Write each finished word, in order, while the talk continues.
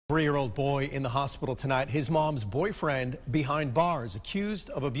3-year-old boy in the hospital tonight. His mom's boyfriend behind bars, accused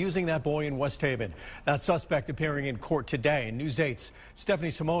of abusing that boy in West Haven. That suspect appearing in court today. News 8's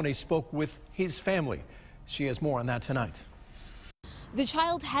Stephanie Simone spoke with his family. She has more on that tonight. The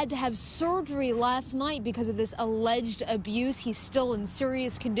child had to have surgery last night because of this alleged abuse. He's still in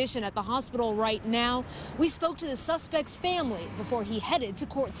serious condition at the hospital right now. We spoke to the suspect's family before he headed to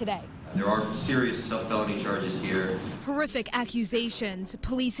court today. There are serious felony charges here. Horrific accusations.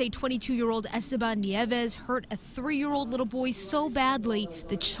 Police say 22-year-old Esteban Nieves hurt a 3-year-old little boy so badly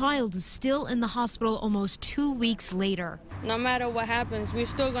the child is still in the hospital almost 2 weeks later. No matter what happens, we're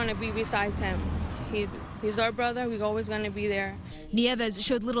still going to be beside him. He's our brother. We're always going to be there. Nieves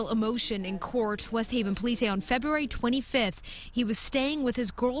showed little emotion in court. West Haven police say on February 25th, he was staying with his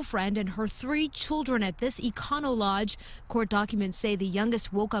girlfriend and her 3 children at this Econo Lodge. Court documents say the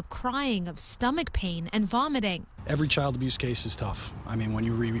youngest woke up crying of stomach pain and vomiting. Every child abuse case is tough. I mean, when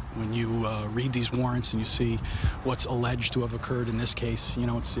you read these warrants and you see what's alleged to have occurred in this case, you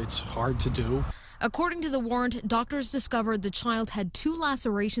know, it's hard to do. According to the warrant, doctors discovered the child had 2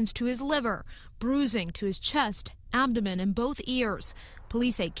 lacerations to his liver, bruising to his chest, abdomen, and both ears.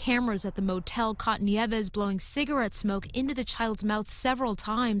 Police say cameras at the motel caught Nieves blowing cigarette smoke into the child's mouth several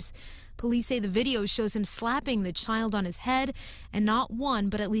times. Police say the video shows him slapping the child on his head and not 1,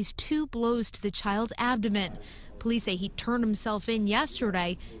 but at least 2 blows to the child's abdomen. Police say he turned himself in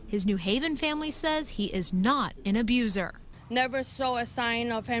yesterday. His New Haven family says he is not an abuser. Never saw a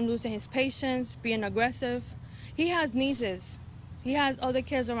sign of him losing his patience, being aggressive. He has nieces. He has other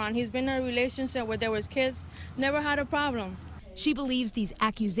kids around. He's been in a relationship where there was kids, never had a problem. She believes these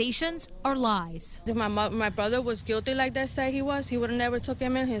accusations are lies. If my brother was guilty like they say he was, he would have never took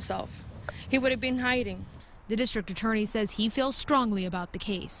him in himself. He would have been hiding. The district attorney says he feels strongly about the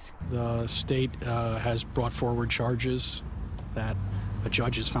case. The state has brought forward charges that a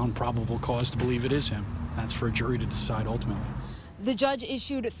judge has found probable cause to believe it is him. That's for a jury to decide ultimately. The judge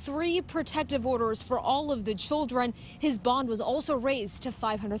issued 3 protective orders for all of the children. His bond was also raised to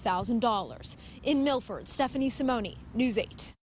 $500,000. In Milford, Stephanie Simone, News 8.